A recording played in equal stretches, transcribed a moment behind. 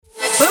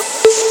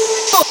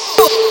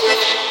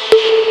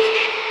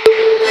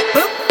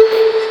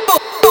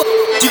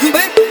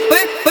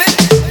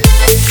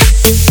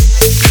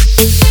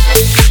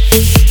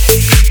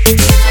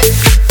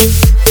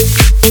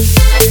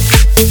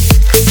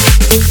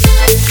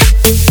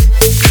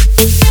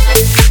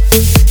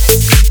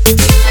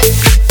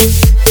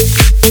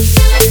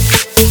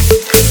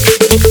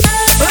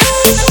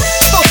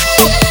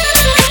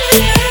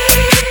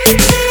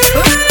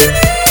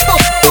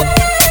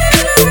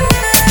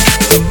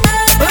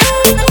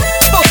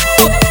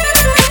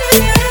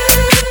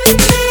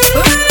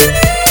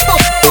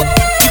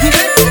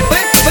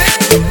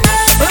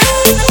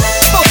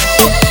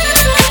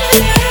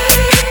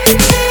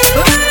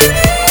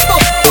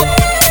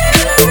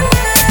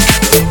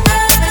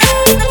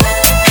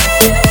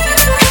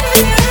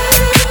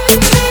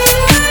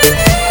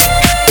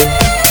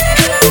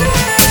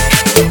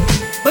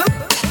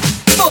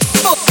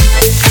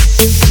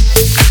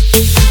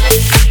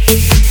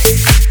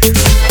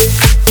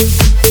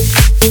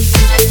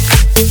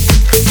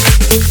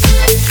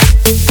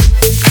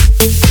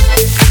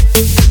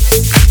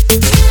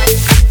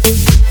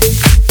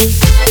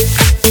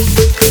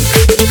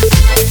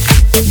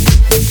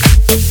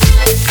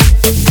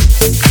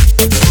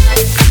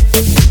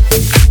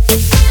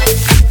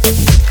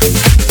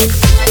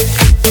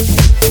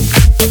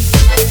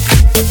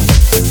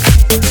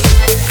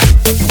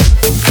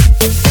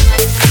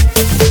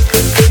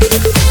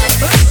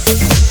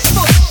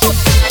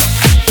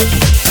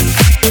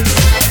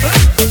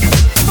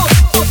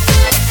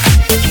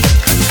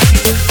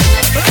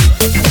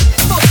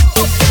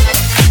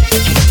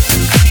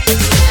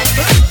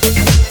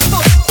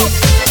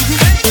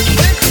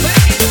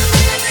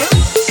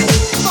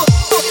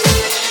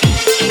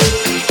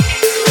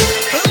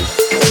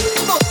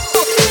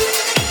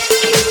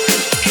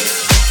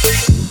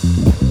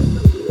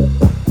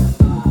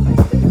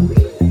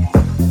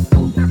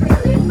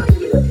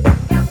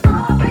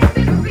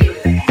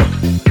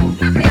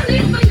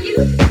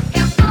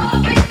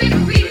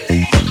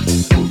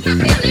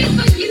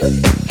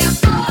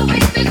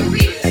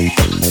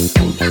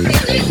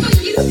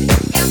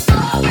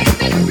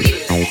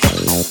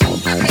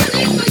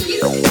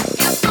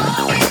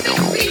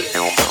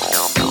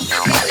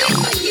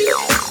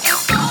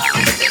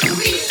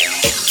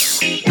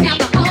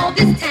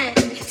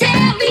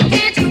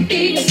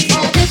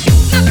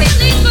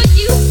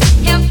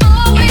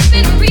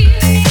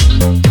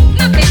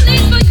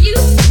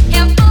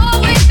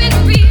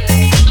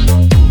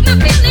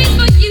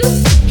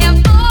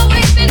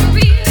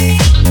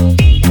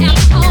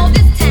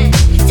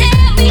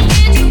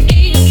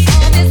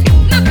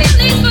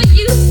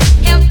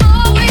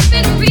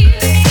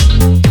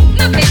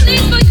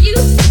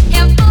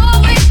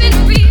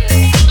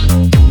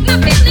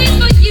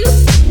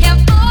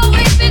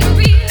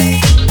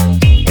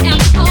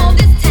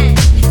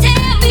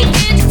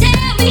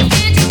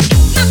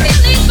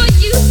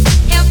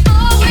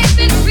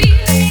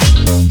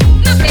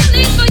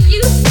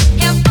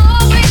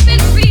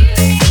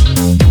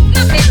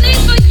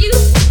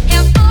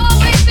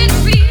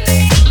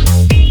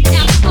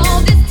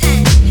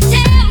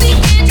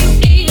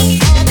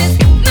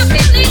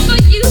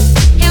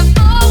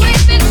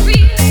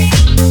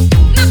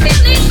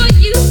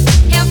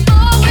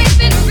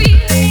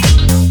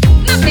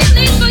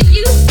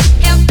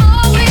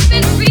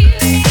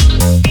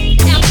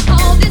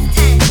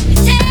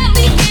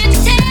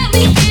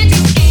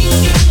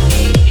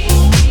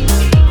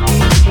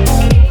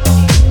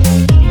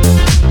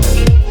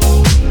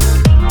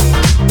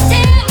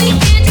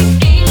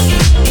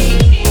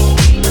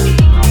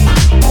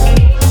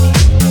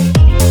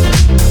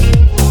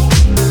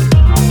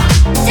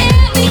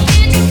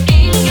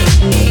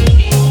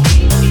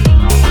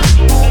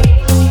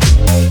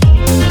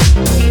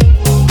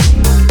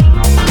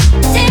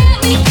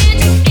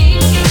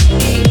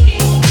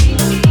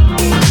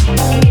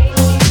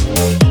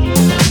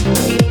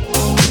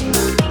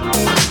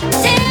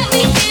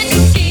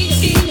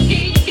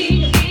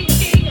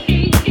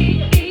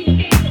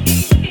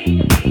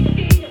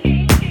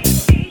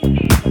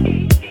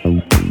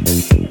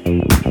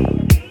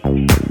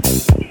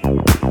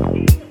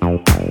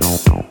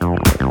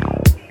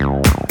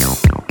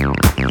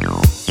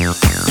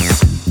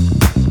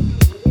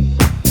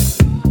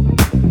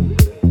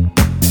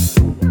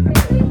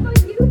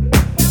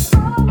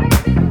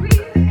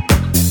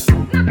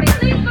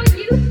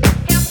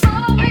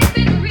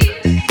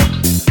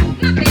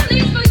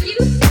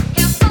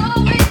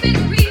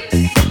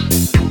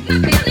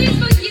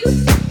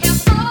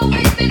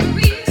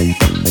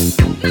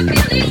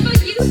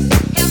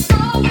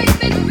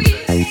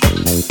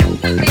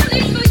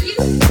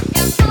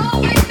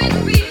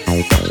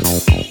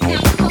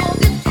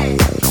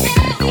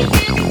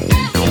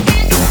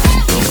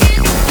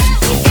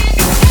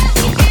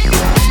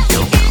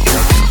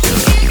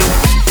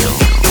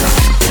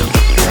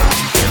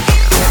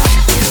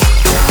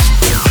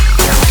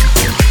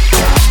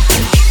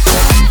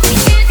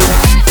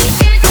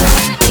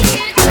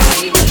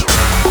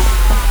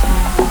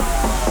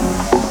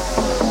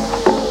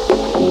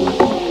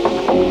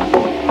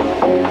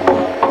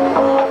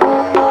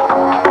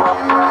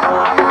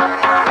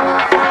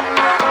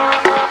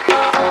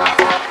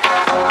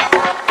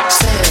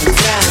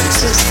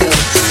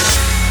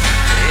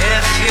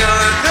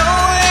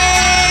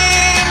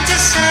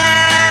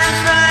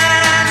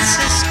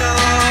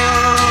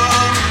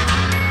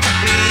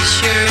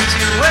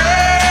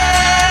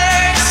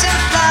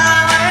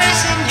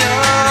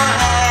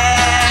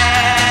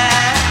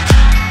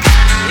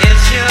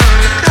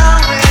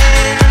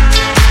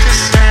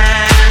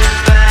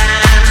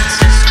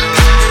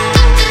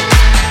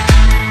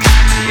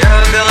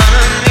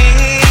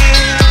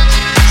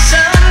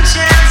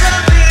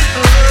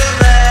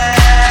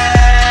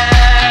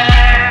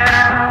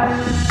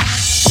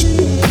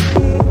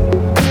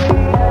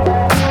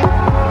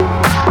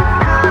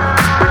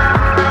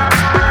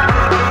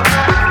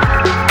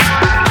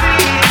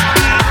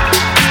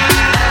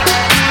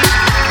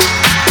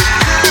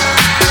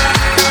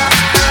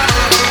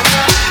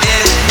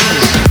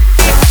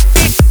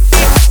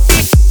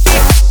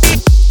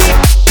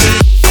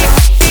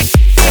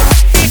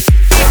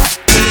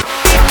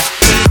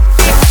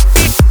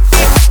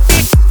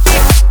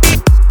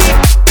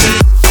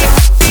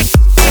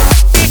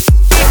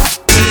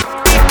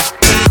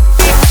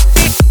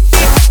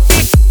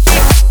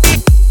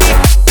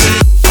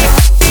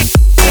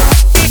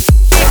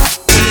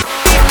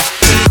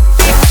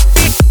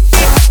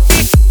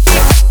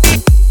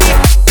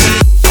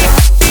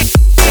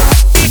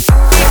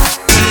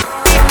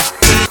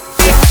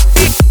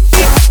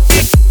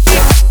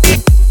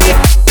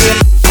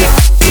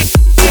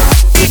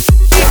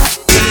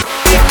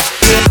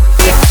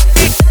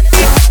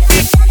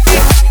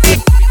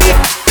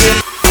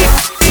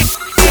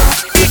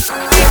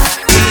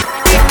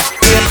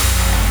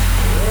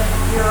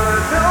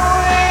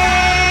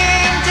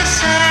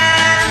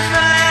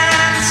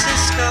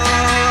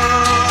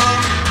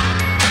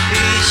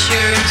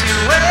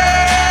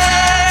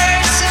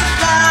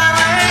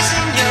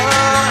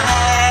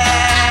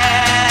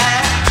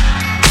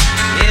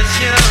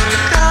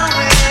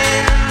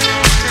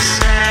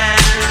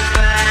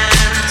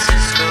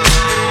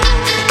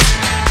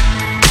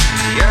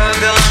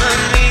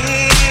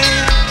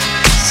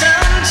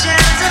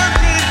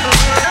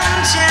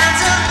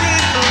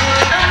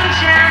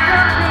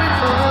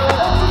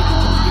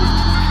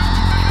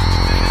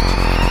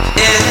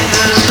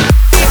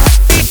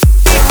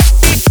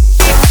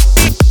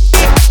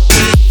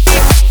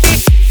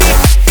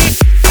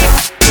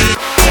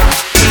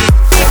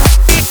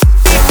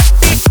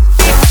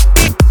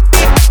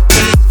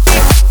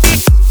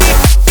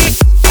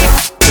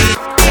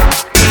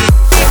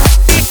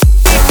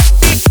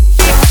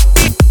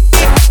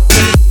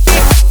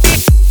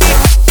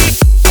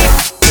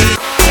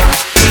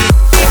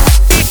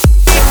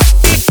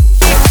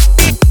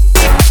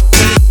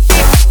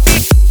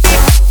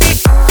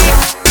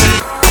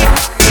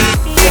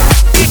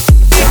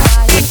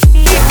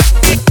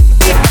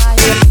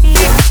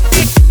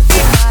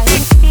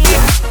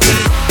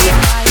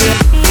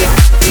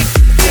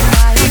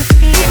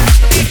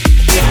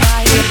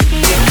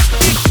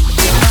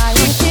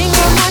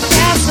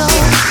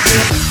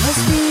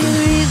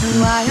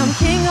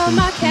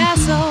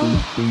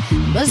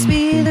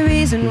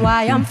reason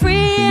why I'm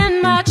free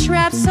in my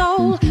trapped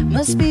soul.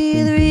 Must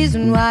be the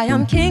reason why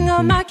I'm king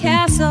of my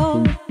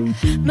castle.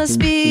 Must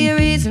be a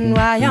reason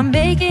why I'm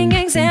making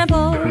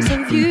examples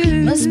of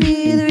you. Must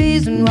be the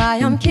reason why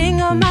I'm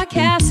king of my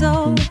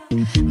castle.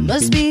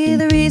 Must be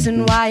the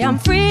reason why I'm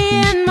free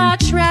in my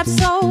trapped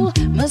soul.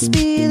 Must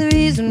be the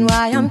reason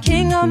why I'm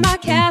king of my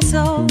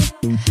castle.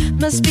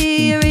 Must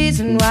be a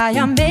reason why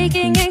I'm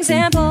making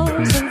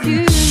examples of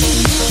you.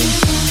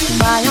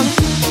 Why I'm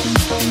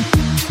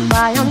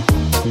why I'm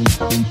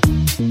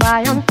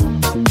why I'm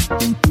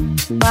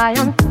why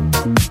I'm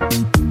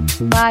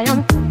why I'm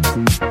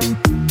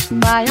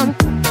why I'm why I'm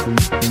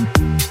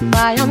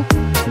why I'm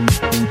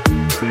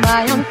why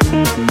I'm why I'm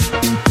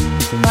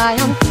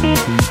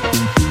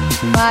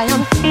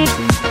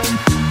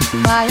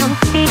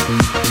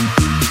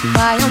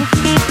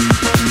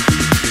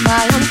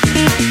why I'm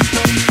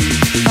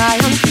why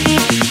I'm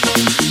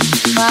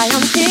why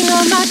I'm king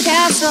of my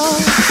castle.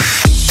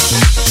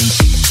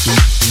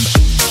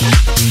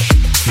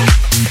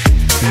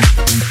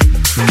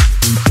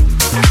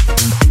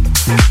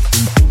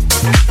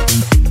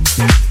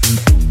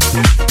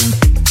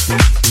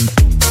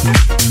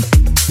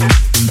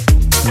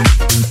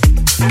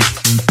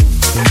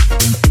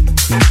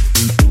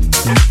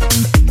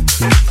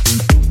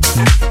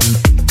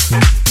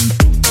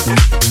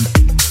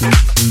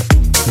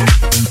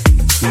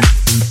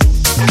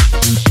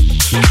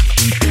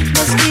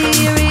 Must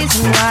be a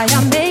reason why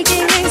I'm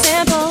making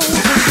examples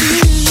of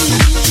you.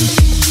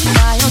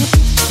 Why I'm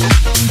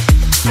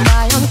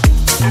why I'm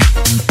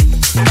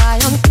why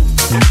I'm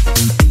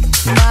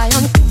why I'm why I'm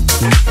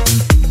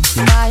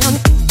why I'm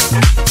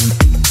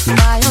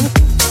why I'm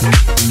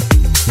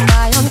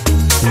why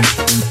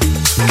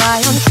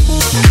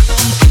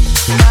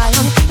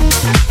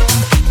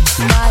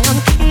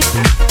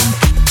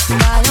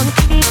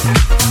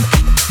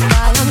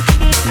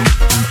I'm why I'm why I'm why I'm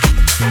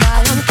why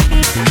I'm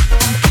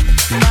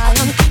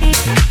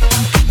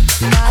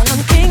why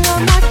I'm king of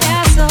my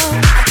castle.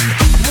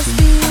 Must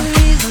be the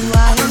reason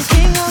why I'm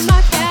king of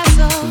my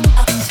castle.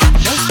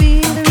 Must be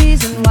the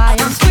reason why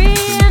I'm free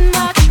in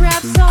my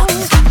trapped soul.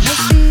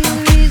 Must be the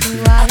reason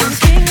why I'm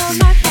king of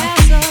my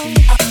castle.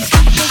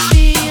 Must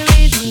be the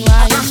reason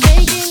why I'm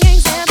making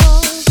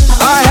examples.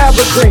 I have a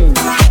dream.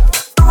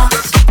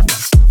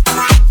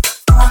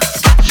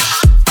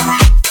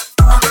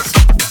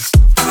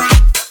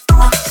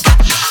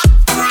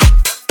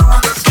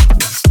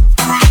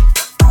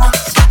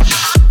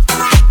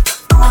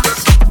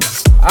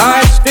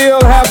 I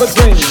still have a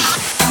dream.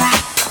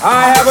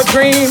 I have a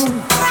dream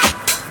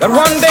that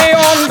one day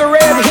on the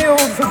red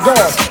hills of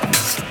Georgia,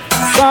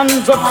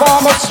 sons of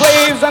former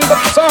slaves and the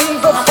sons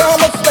of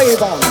former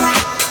slave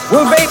owners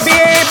will they be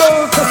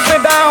able to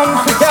sit down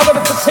together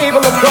at the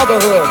table of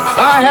brotherhood.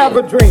 I have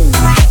a dream.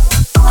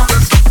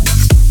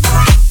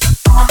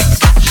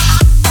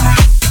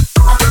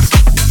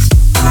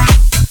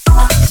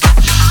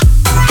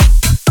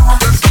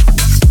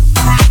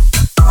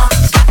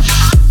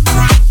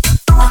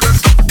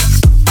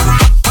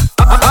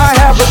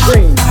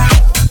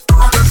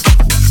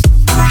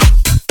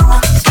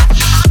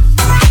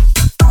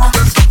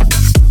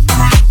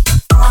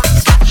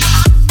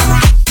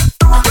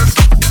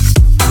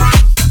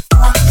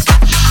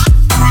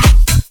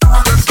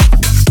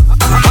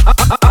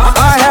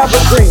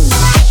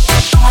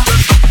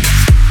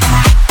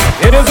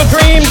 It is a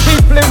dream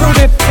deeply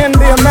rooted in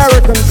the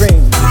American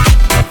dream.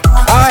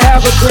 I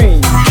have a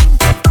dream.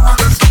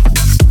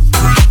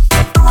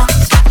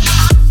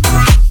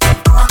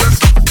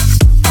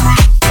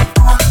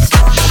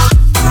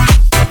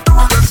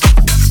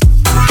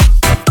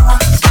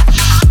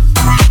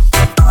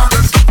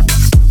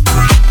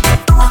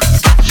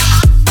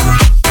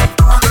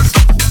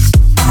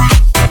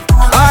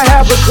 I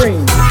have a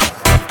dream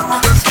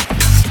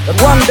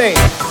that one day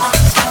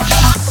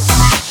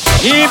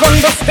even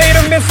the state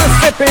of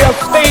Mississippi, a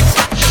state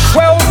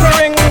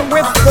sweltering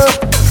with the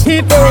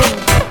heat of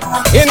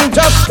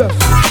injustice,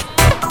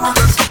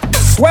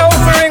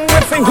 sweltering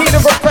with the heat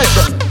of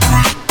oppression,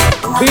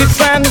 be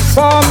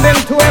transformed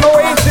into an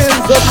oasis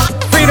of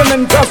freedom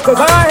and justice.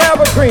 I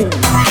have a dream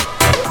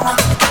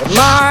that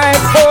my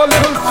four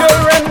little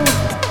children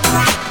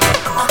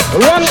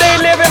will one day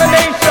live in a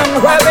nation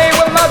where they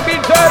will not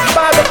be judged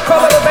by the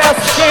color of their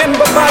skin,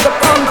 but by the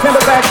content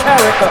of their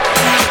character.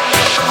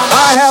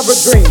 I have a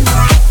dream.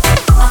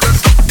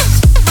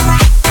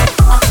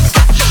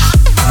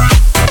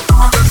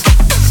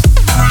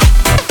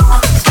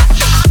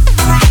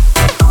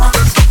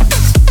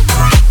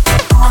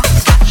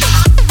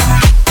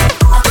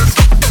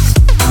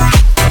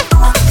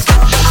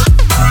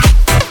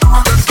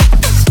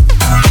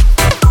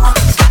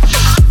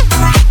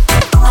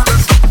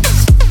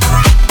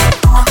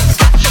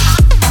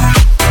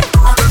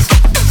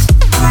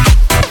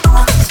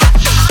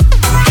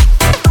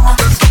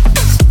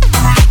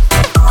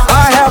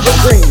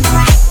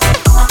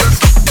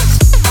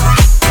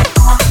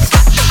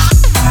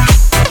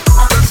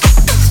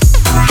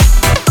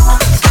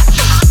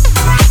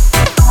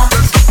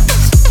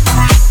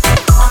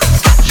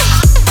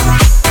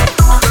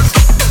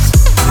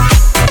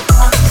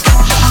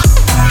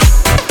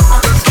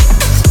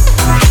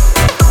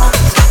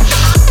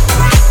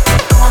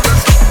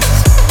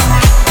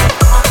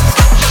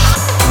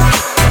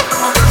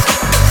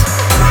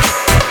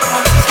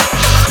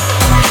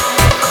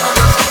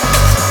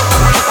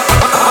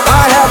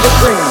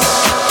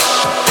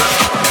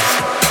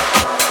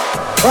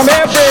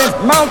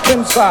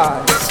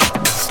 inside.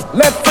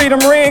 Let freedom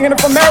ring, and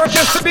if America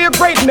is to be a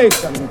great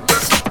nation,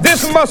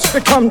 this must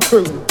become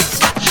true.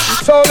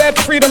 So let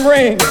freedom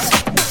ring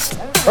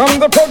from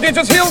the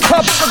prodigious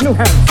hilltops of New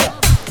Hampshire.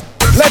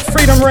 Let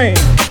freedom ring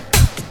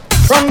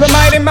from the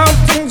mighty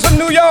mountains of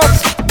New York.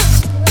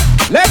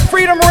 Let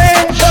freedom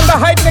ring from the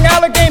heightening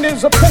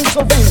Alleghenies of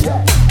Pennsylvania.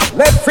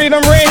 Let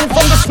freedom ring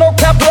from the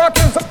snow-capped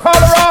Rockies of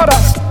Colorado.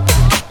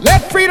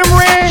 Let freedom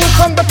ring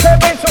from the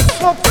herbaceous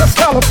slopes of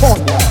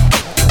California.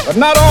 But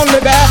not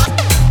only that,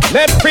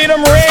 let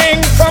freedom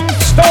ring from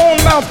Stone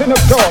Mountain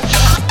of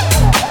Georgia.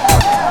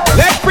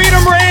 Let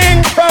freedom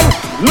ring from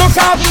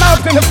Lookout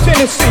Mountain of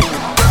Tennessee.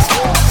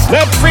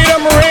 Let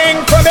freedom ring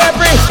from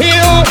every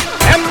hill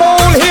and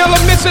molehill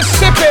of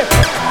Mississippi,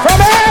 from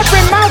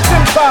every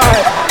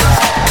mountainside.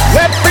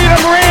 Let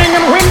freedom ring,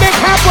 and when this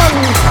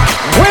happens,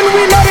 when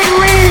we let it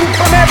ring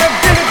from every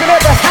village and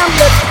every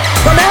hamlet,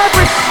 from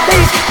every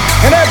state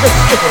and every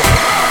city,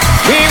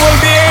 we will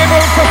be able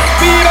to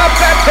speed up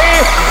that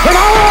day when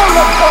all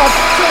of God's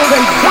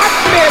children, black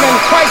men and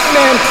white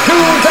men,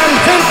 Jews and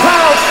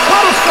Gentiles,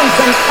 Protestants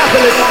and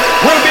Catholics,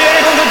 will be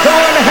able to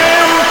join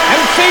hands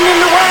and sing in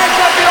the words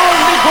of the old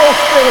Negro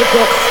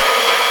spiritual,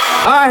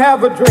 I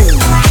have a dream.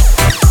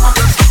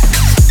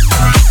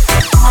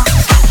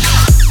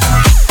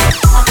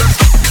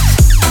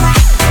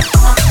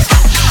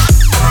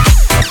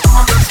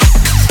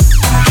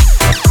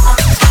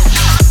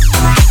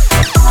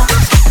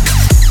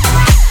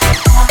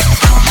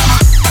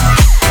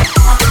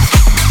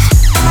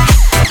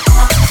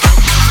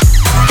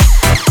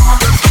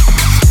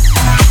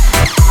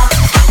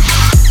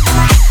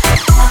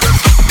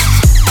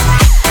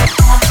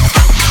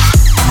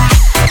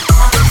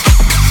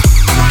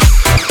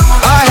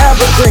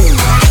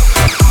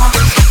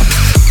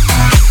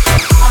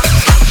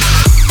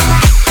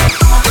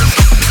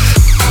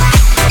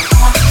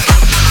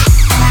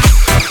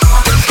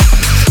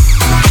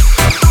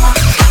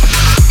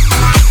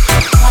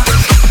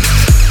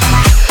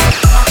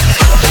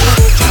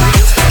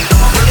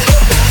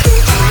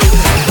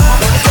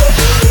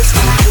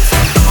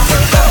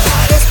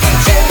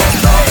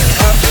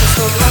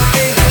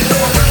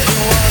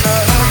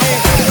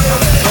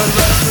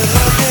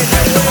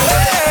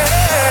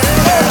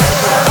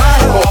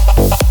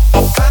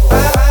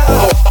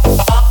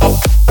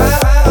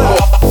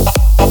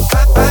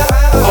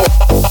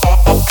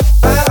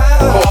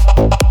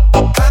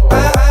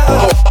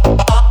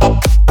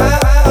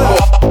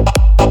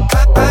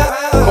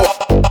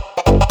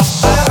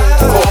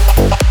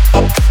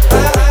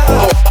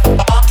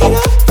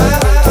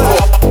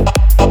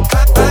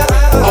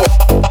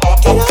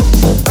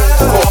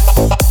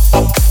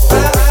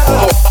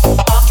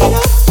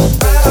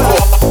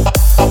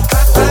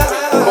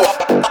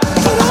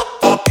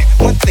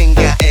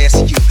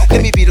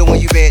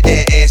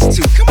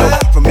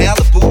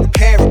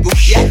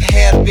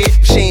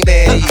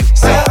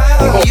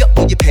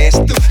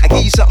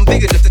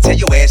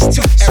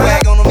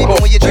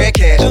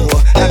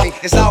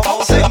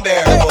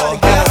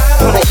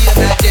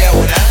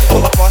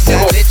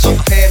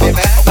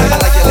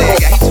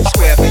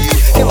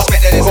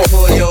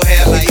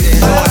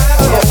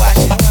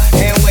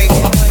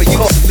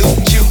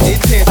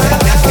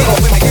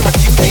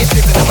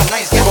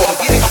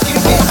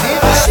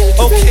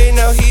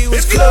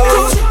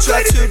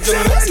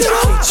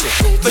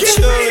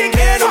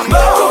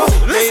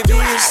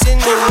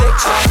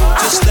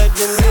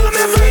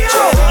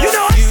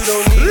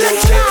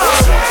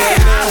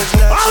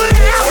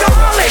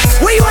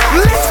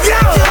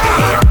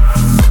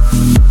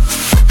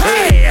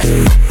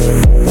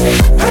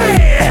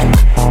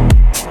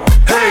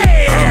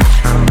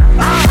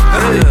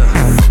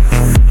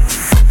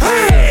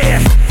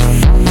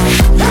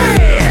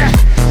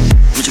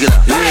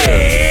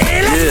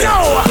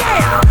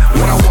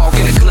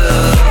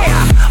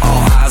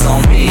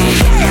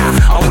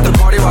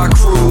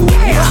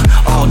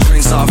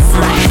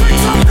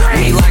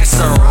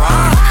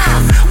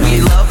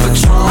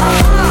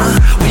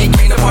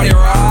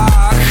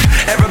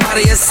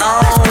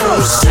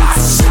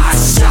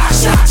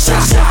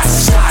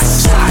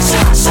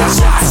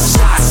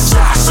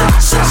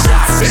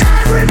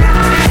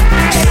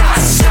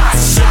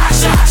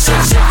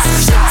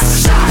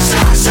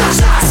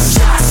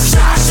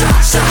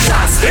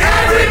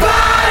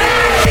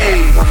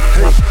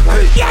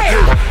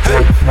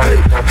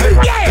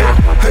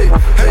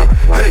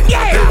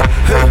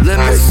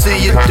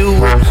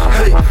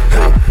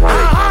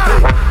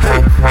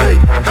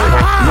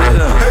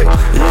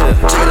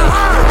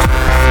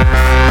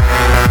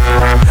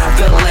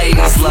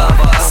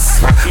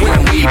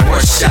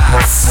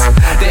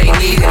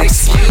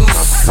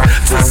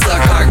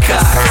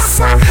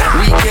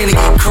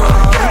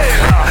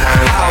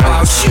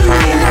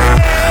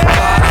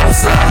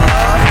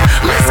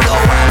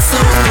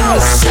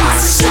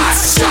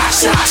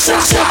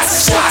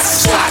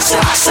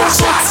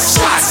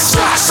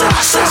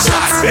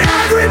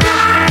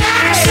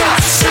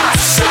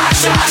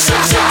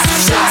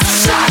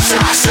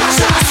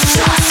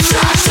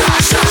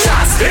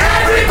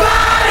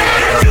 Everybody,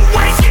 if you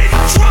ain't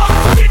getting drunk,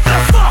 get the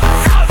fuck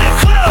out of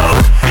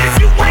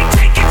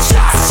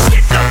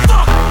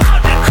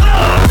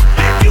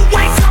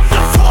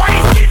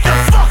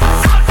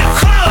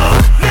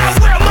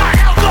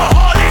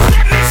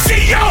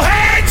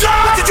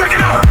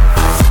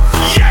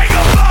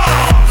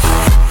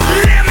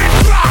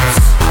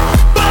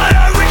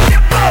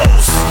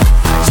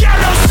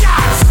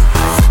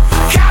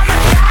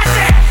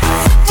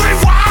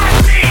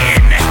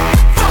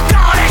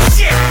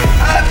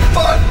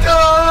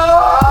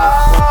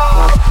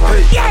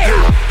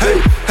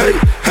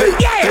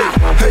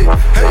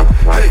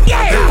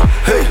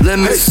Let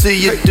me see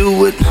you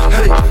do it.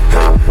 Hey,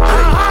 hey,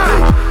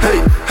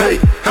 hey, hey,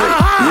 hey,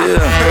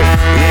 yeah.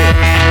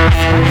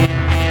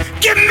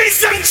 Give me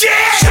some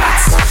jazz.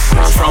 Shots.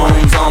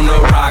 Patrons on the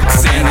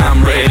rocks and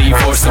I'm ready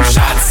for some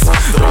shots.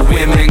 The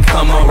women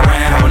come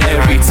around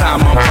every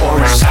time I'm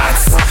pouring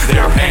shots.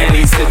 Their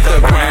panties hit the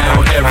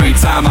ground every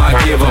time I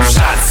give them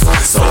shots.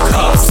 So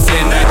cuffs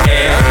in the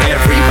air,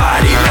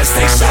 everybody, let's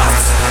take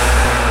shots.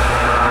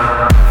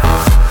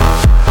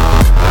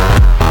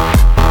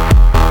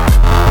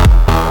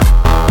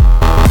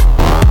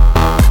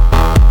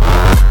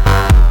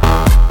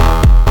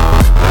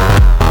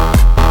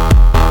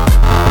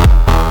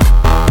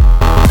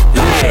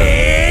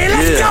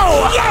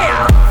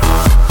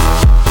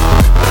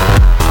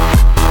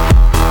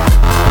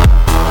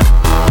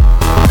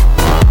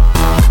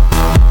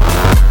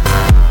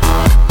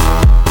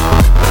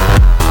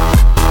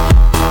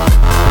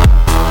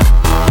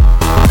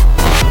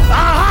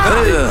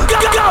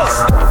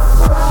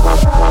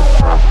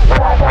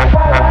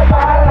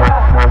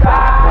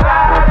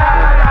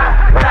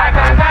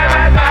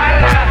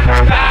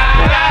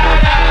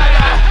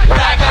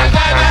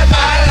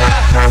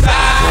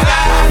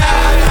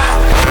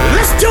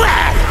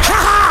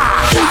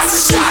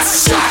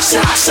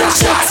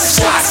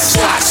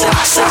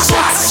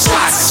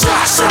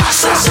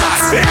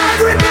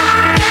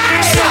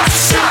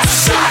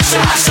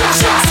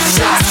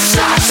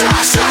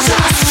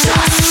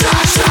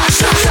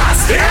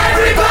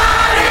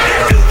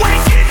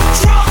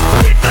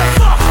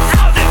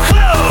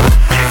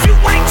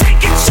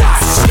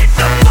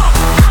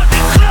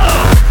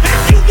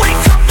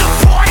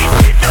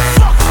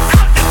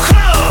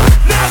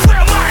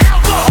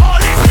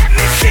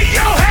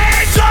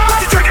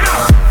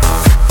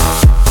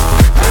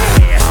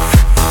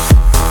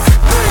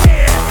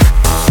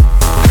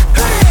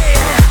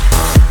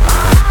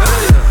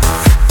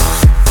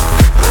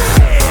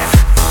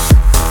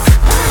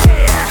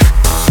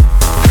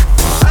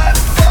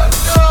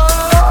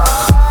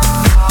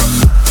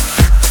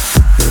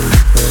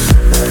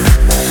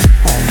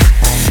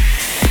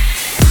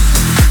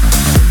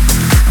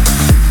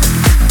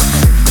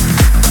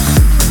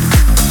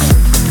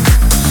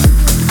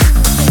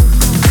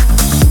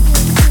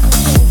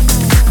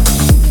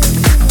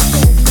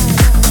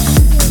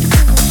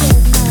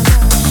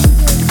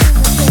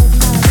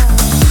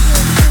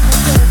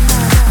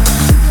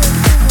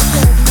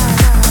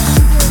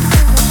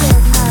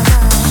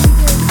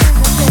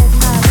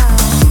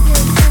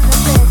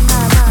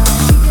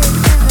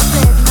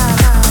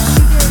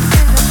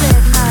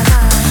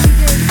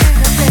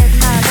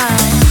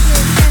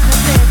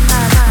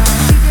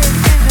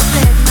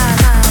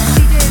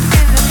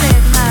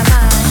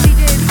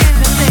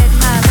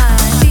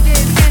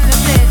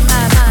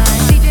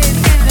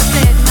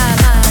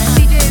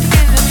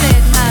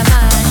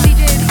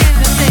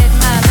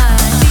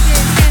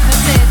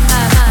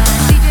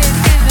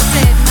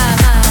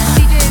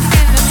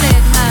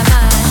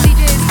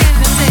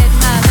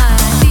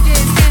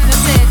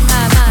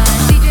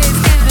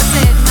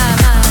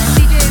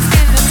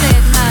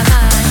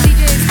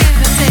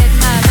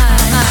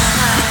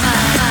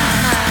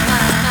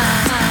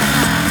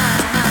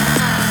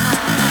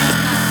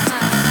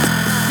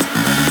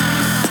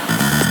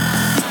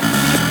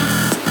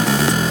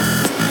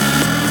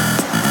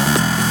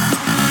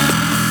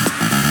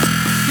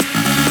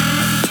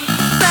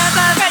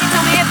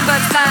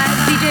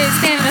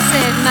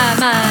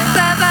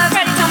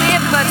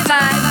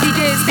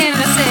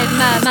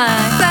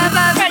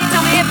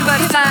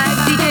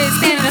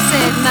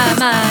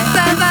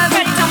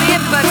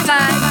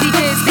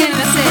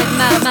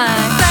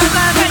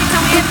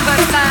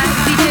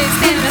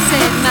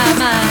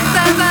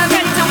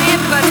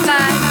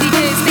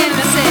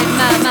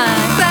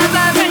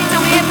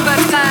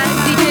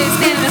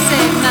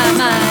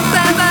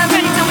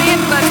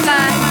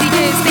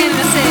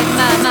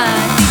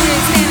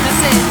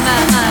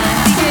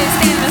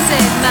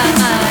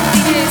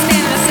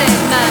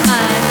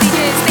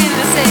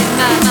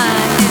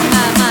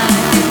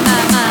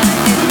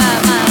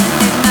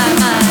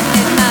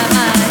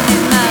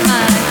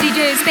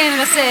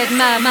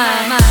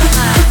 My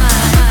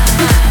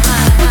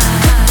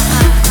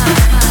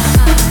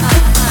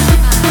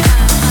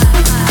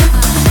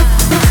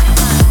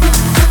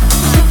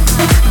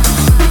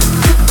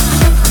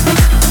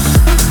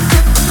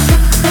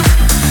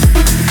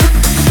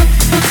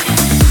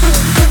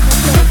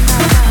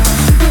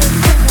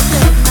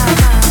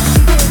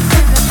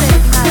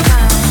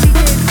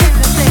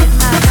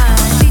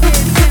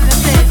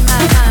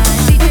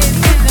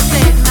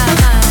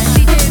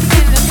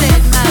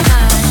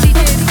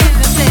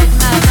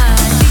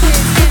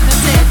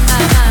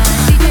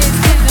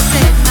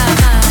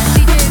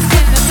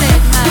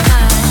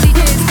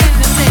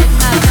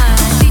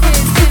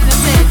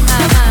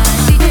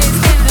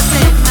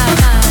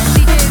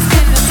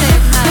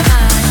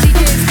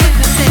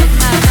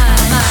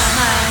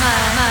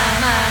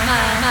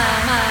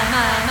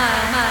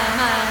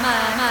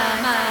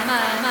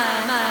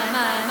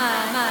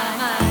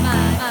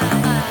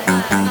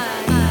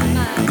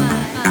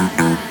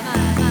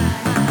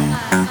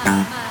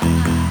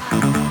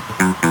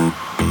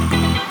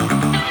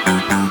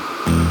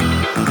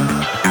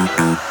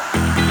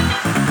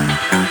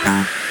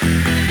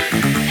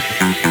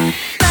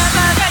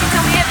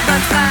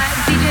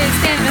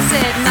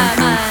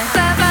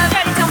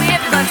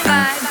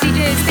fine.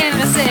 DJ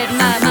Stamina said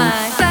my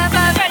mind.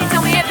 Fly ready,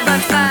 tell me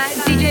everybody's fine.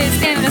 DJ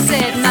Stamina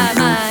said my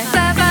mind.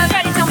 Fly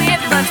ready, tell me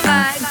everybody's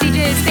fine. DJ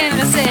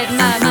Stamina said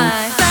my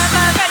mind.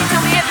 Fly ready,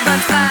 tell me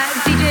everybody's fine.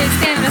 DJ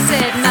Stamina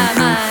said my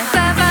mind.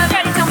 Fly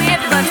ready, tell me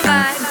everybody's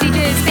fine. DJ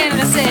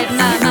Stamina said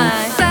my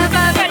mind. Fly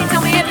ready,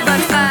 tell me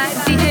everybody's fine.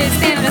 DJ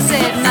Stamina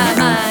said my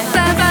mind.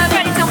 Fly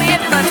ready, tell me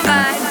everybody's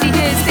fine. DJ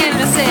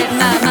Stamina said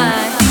my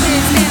mind. DJ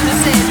Stamina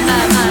said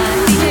my mind.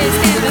 DJ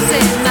Stamina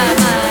said my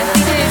mind.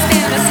 DJ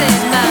Stamina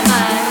said my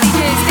mind.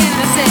 DJ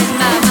Stamina said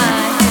my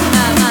mind.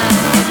 My mind,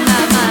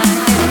 my mind,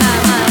 my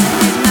mind,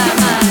 my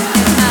mind,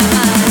 my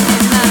mind,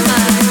 my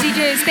mind. DJ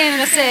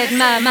Stamina said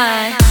my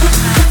mind.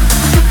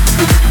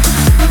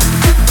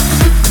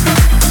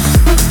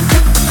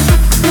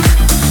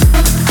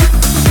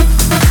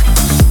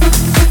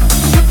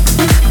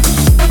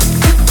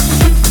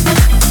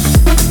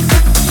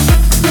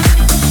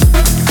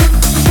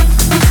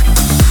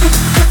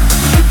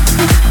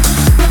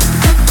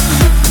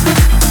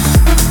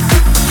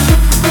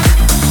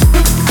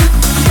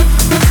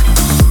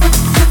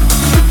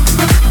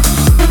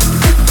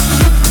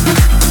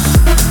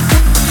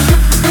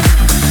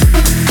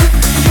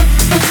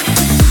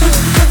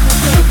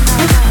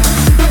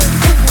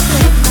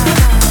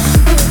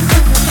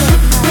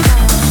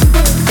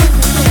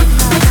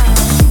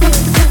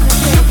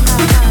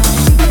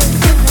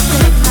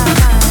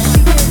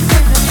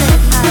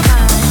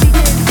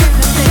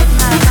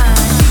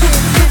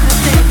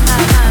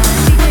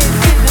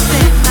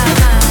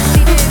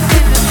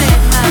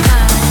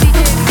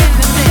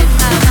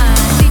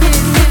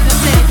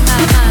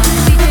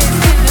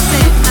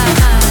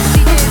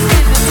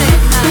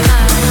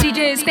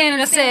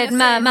 Said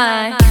my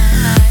mind.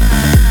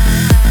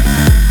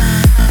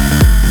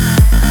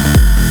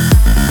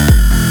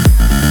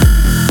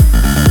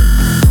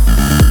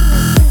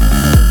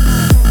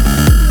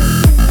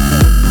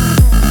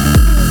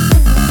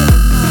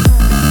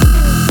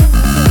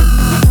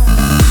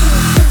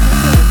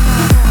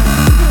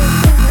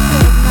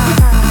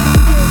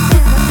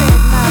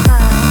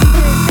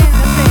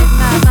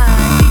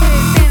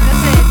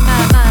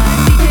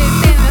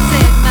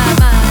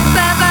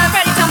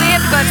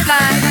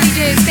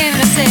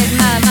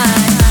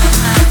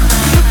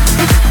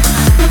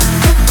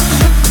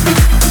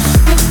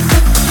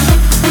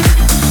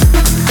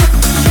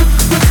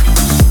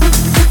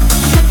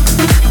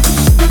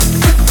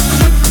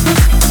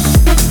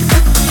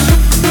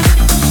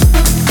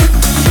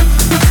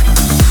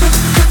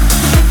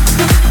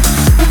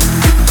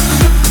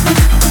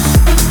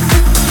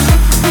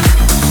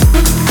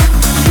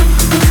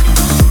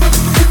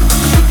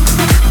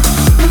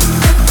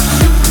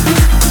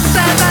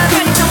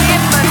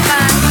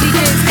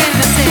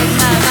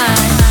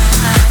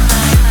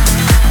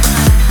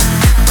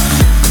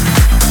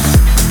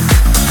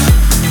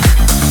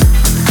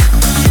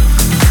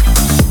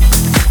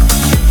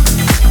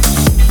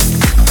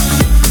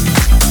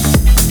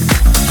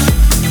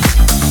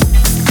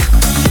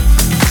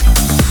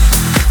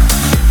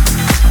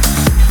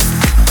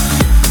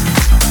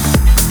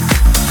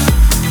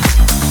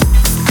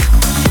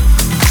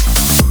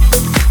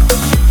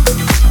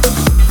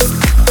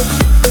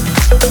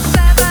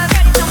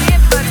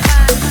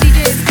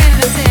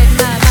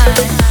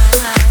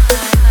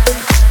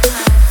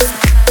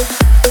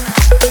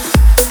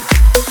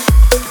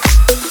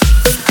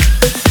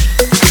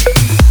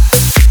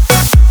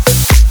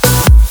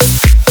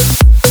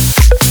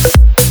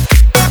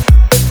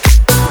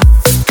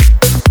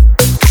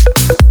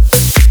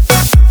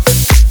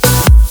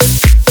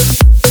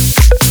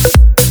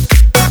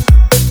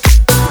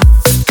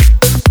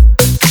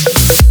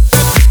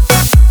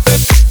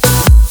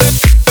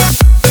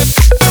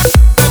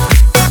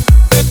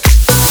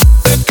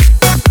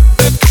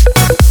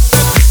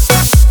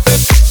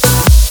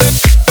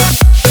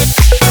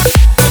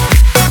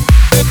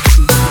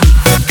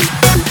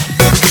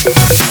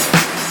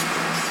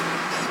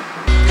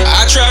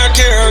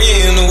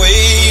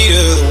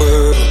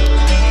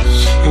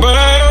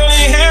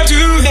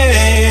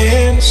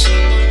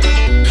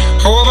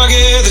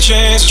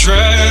 chance to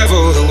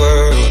travel the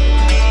world,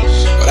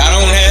 but I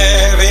don't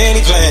have any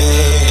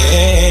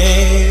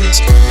plans.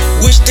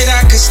 Wish that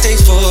I could stay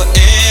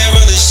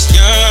forever this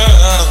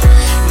young,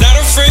 not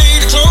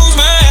afraid to close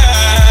my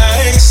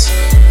eyes.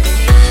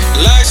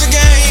 Life's a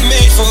game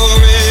made for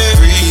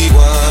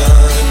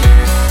everyone,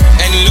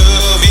 and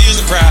love is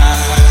the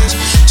prize.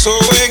 So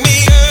wake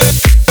me up.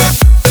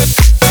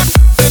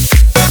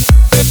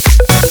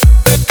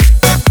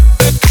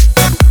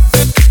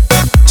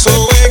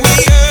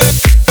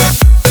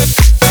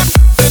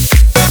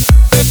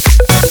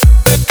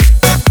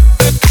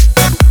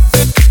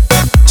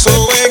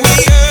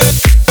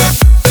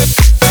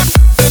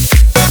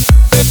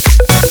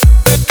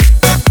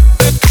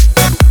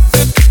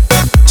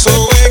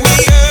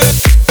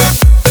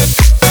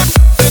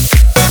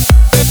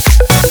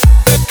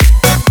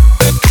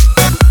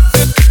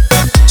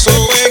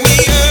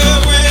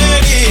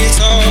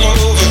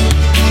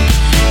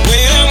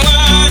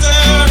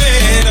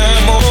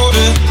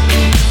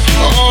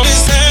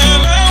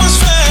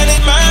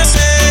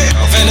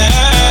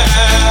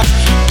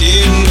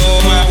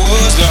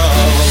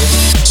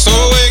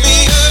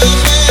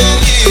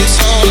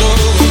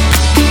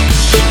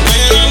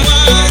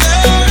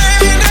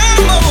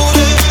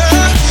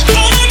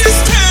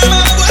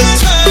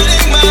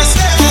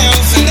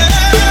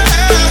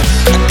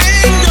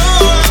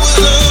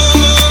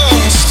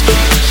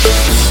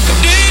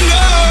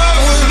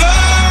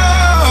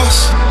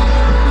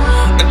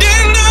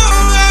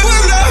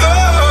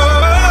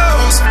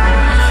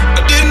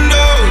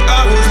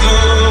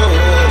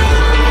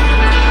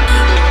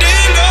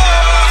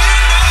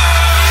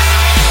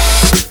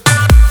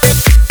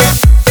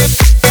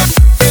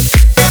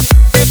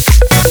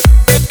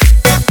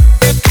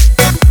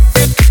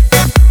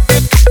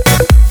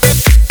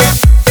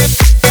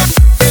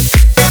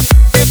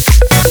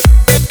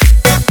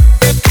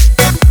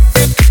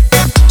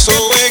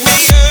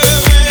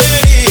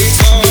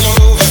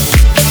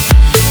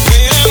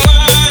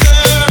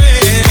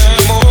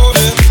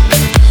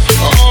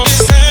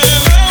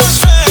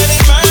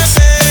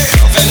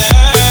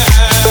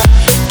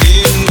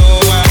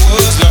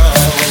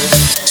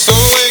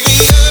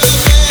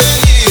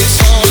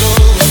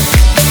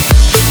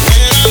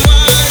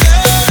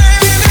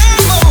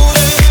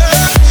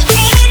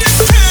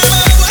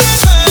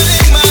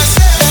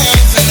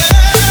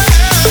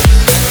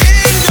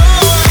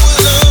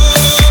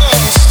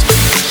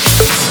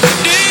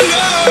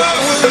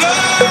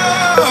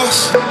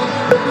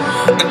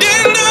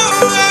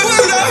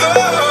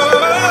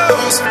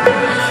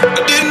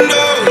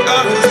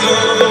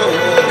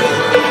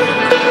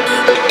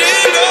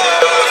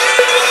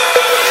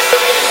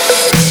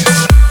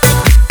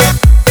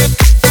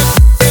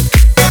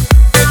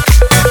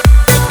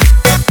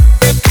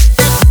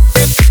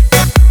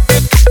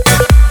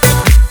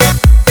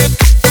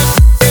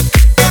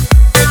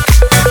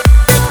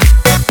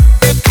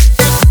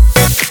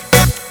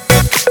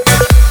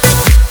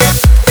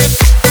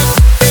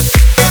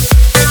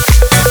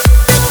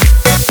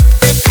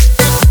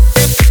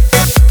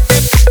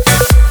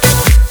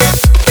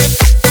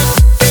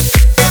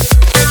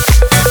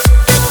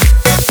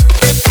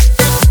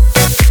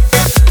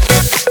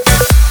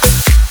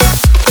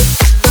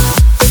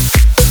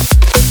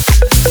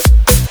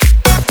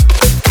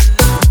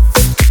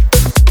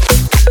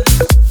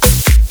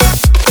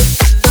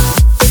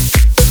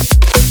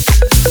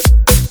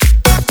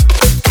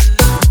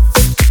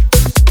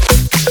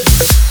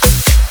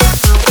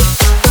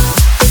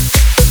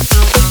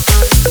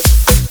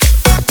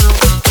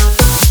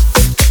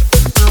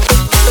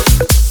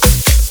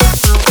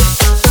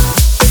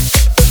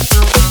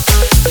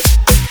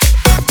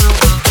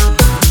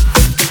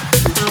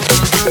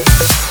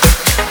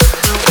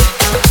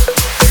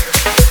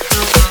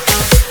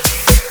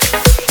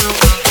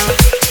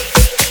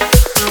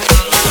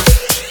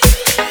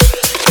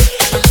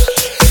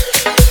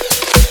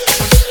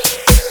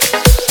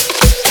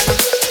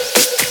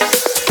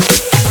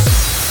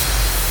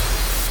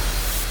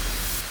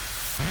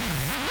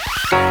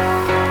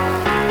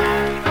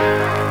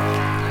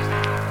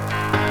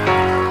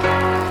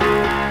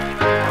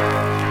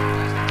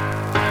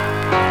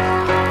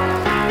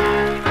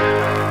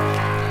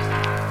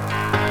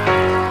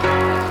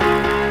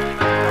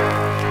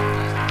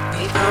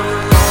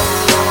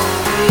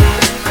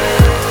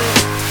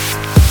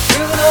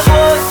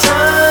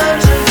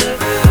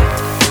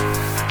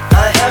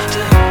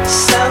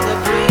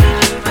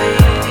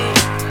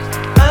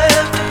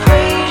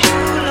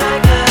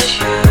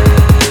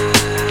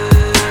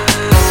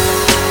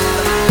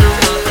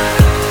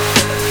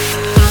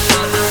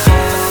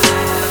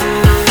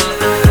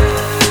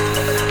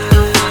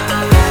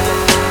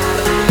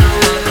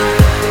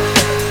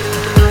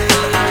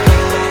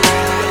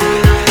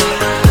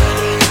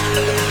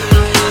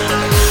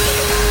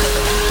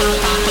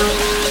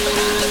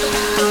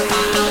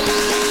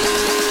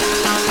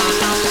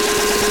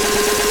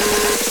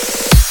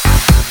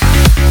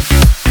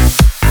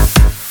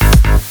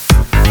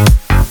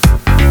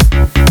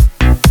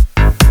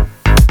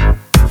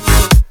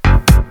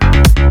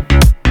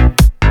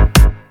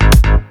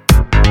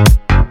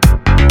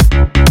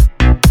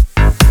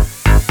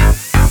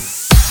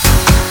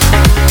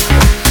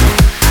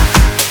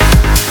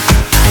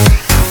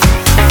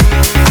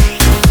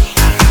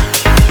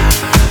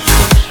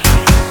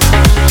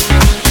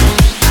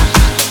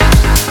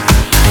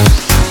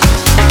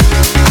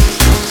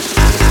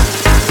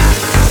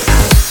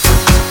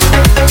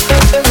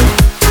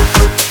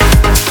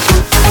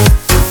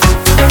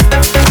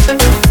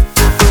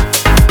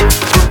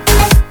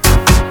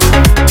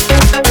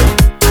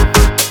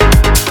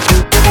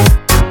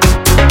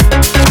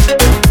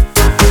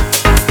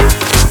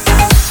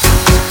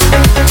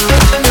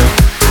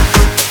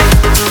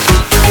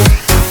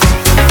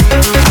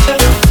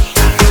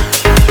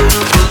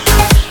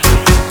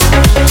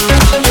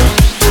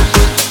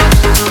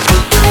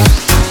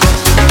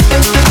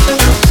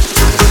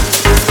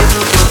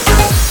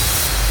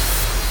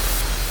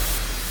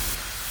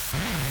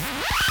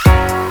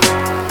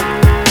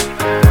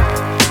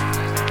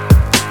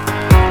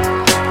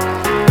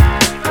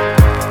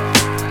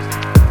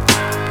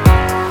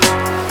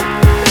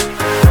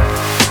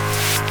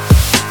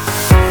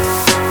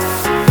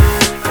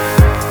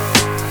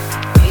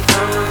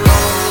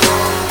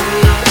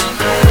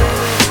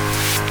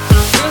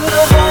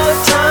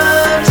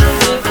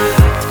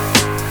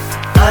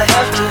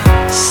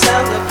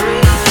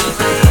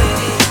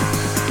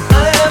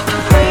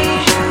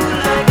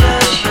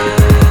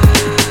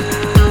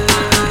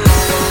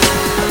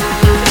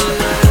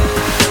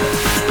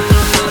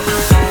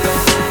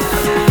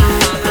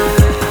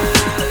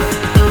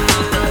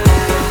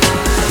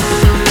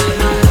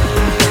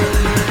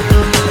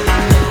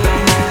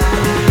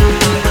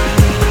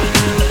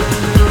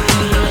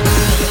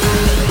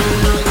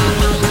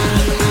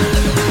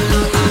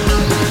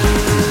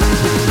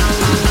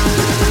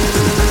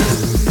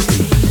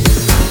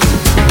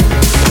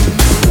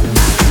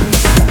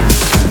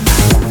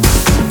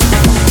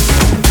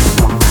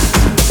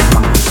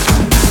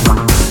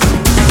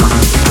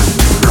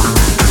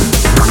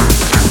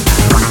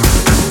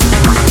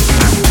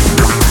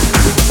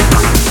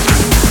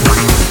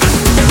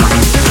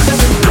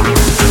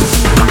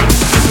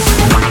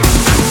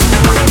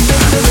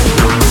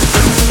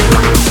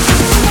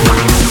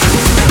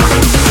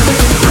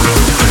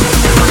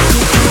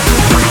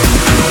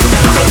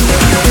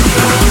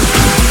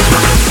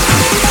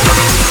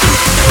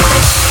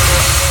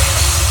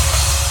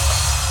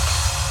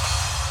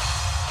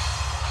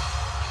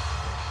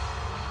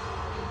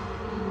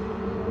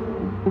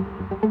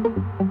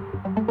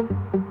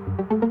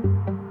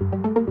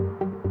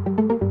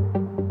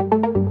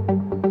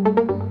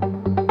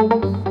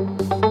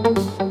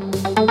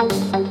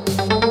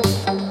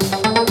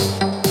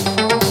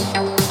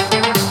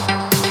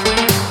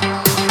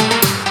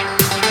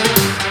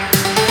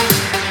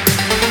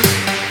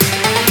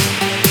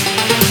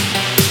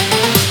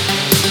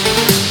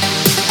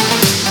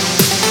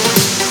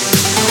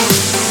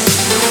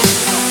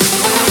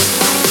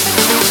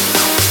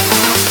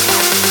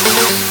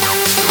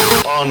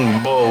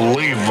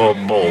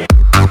 Unbelievable.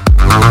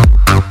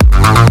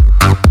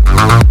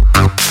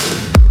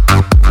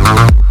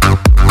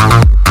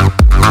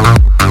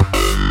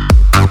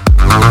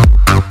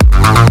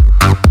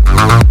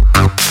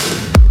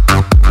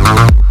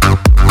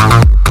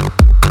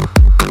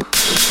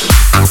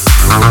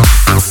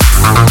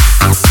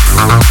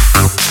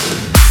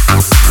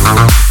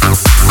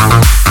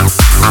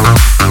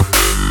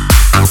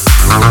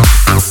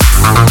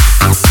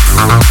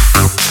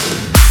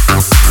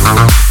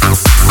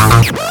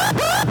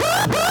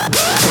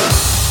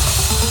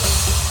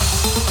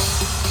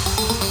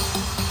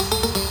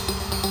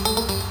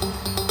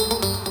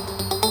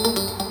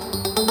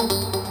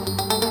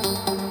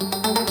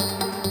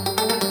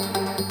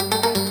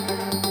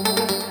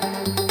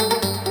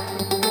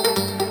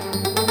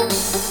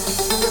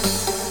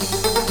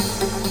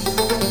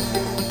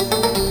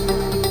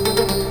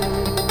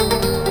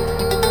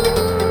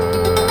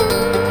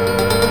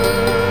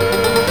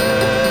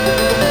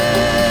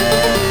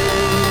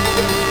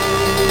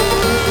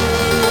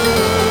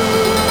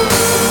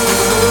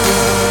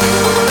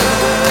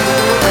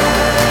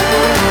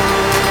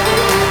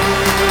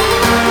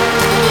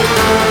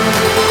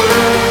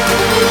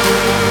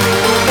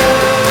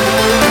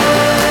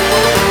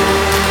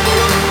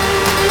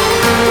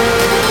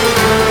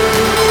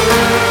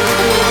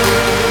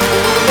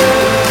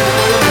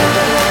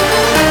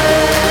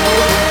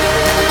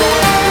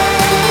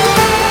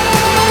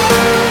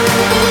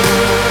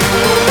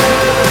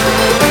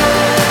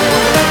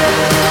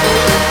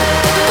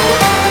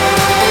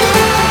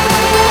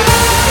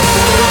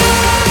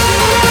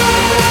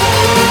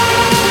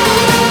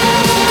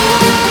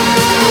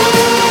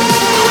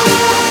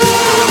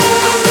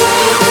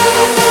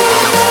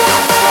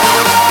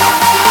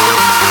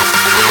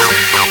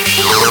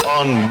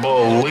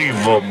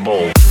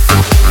 Unbelievable.